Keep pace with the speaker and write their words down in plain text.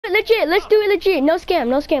Legit, let's do it legit. No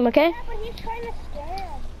scam, okay? Yeah, but he's trying to scam.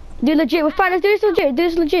 Dude, legit, we're fine. Let's do this legit. Do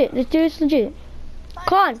this legit. Let's do this legit.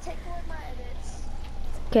 Come on. Take away my edits.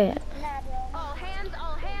 Okay. Nah, bro. All hands.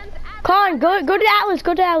 Come on, go to the Atlas.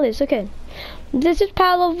 Go to the Atlas. Okay. This is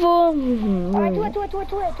power level. Alright, do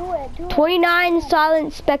it. 29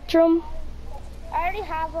 silent spectrum. I already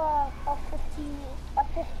have a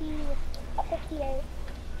 58.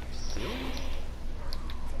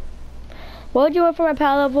 What would you want for my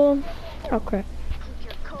power level? Oh crap.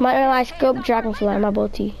 My scope dragonfly, my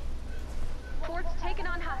bolty. Fort's taken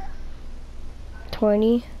on high.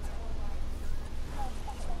 20.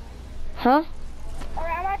 Huh?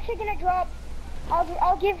 Alright, I'm actually gonna drop.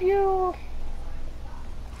 I'll give you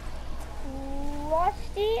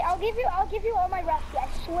Rusty. I'll give you all my Rusty. I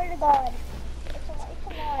swear to God. It's a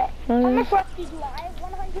lot. How much Rusty do I have?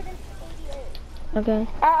 188. Okay.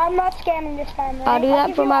 I'm not scamming this time, right? I'll do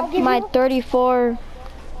that for my 34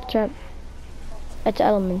 trap. That's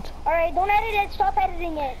element. Alright, don't edit it. Stop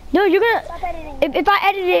editing it. No, you're Stop gonna. editing it. If I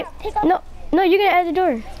edit it, no, you're gonna edit the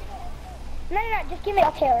door. No, just give me.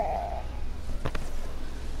 Okay, alright.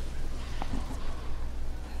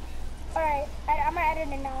 I'm gonna edit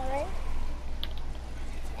it now, alright?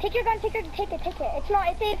 Take your gun, take it. It's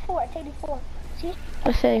 84. See?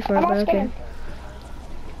 Let's 84, I'm but not okay. scamming.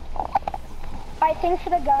 Alright, thanks for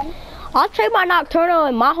the gun. I'll trade my Nocturno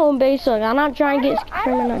in my home base, so I'm not trying to get I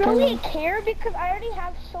don't really care because I already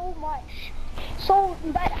have so much. So,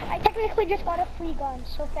 but I technically just got a free gun,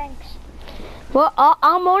 so thanks. Well,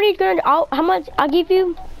 I'm only gonna. How much? I'll give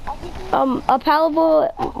you a palatable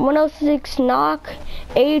 106 knock,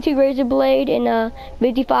 82 razor blade, and a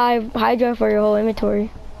 55 hydra for your whole inventory.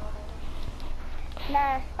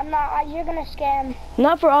 Nah, I'm not. You're gonna scam.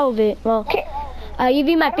 Not for all of it. Well, Okay. I give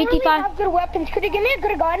you my 55. I don't really have good weapons. Could you give me a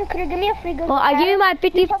good gun? Could you give me a free gun? Well, I give you my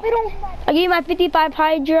 50. I give you my 55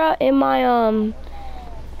 hydra in my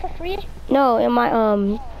For free? No, in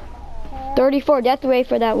my 34 death ray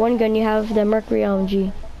for that one gun you have, the Mercury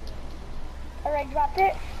LMG. Alright, drop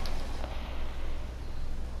it.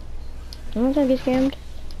 I'm not gonna get scammed.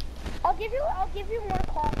 I'll give you more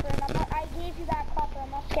copper, and I gave you that copper.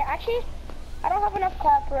 I'm not scared. Actually, I don't have enough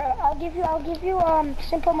copper. I'll give you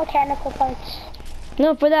simple mechanical parts.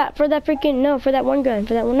 No, for that freaking, no, for that one gun,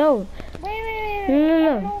 for that one, no. Wait.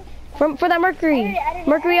 No. For that Mercury.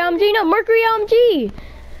 Mercury LMG, no, Mercury LMG. Okay,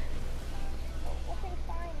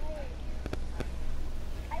 fine,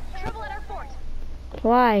 wait. Trouble at our fort.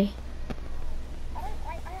 Why? I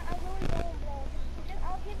really don't, bro.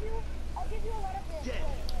 I'll give you a lot of this.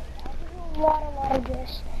 I'll give you a lot of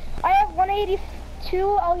this. I have 182.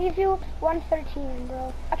 I'll give you 113,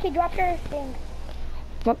 bro. Okay, drop your thing.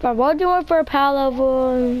 What do you want for a power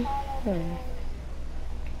level?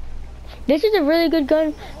 This is a really good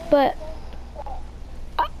gun, but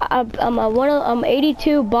I'm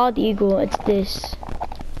 82 bald eagle. It's this.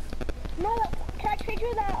 No, can I trade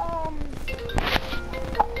you that?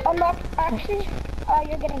 I'm not actually.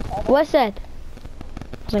 You're getting sold. What's that?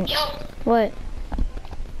 Like, Yo, what?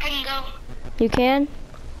 I can go. You can?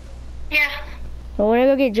 Yeah. I wanna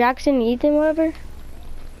go get Jackson, Ethan, whatever.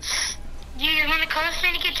 You want to come with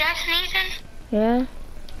me to get Jackson, Ethan? Yeah.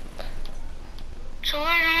 So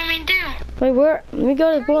what do you want me to do? Wait, let me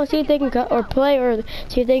go to the pool and see if they can come, or play, or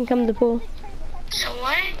see if they can come to the pool. So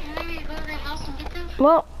what? You want me to go to their house and get them?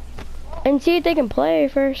 Well, and see if they can play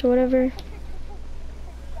first, or whatever.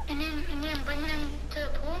 And then bring them to the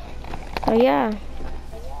pool? Oh yeah.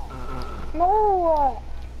 No.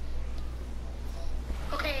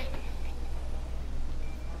 Okay.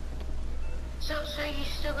 So you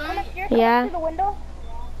still Come going? up here. Come Yeah. up to the window.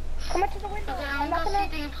 Come up to the window. Okay, I'm I'm not gonna gonna. see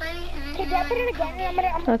if they can play and then. Okay, drop it again, and I'm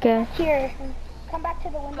gonna Okay. come here. Come back to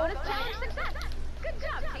the window. Bonus challenge success. Good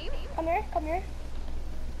job, team. Come here.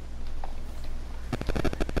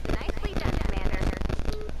 Nicely done, Commander.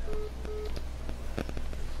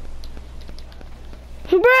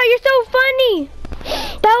 Bro, you're so funny.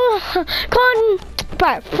 That was,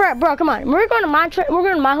 bro, come on. We're going to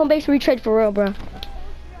my home base. We trade for real, bro.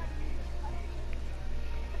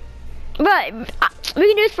 But we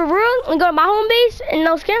can do this for real and go to my home base and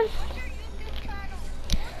no scam.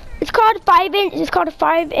 It's called 5 inch. It's called a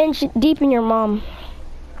 5-inch deep in your mom.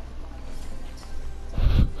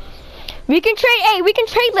 We can trade. Hey, we can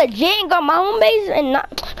trade legit and go to my home base and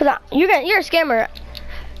not. Cause you're a scammer.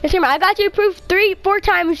 I got you proof 4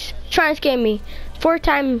 times trying to scam me. 4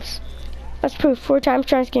 times. That's proof. 4 times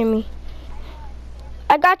trying to scam me.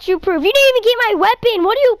 I got you proof. You didn't even get my weapon.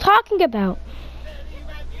 What are you talking about?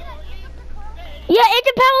 Yeah, it's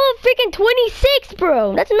a power of freaking 26,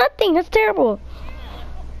 bro. That's nothing. That's terrible.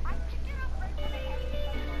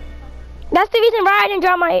 That's the reason why I didn't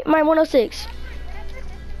drop my 106.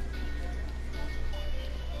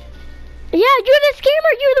 Yeah, you're the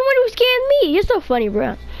scammer. You're the one who scammed me. You're so funny,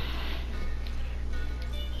 bro.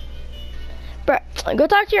 Bro, go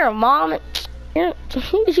talk to your mom. You're the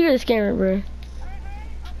scammer, bro.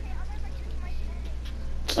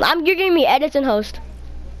 You're giving me edits and host.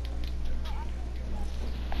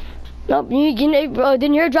 Nope, bro,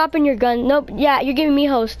 then you're dropping your gun. Nope, yeah, you're giving me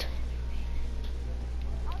host.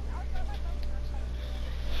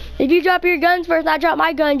 If you drop your guns first, I drop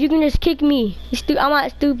my guns, you can just kick me. I'm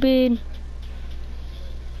not stupid.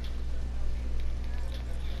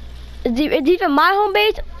 It's even my home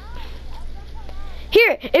base.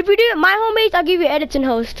 Here, if we do it my home base, I'll give you edits and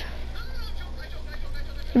host.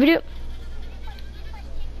 If we do.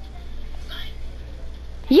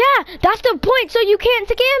 Yeah, that's the point, so you can't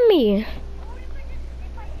scam me.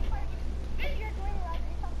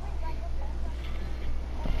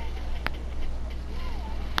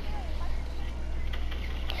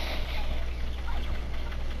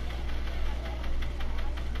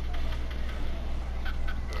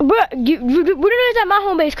 Bro, we're doing this at my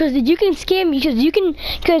home base because you can scam me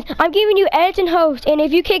because I'm giving you edits and host, and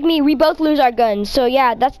if you kick me, we both lose our guns. So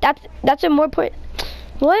yeah, that's a more point.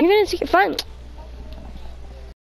 What? You're gonna fine.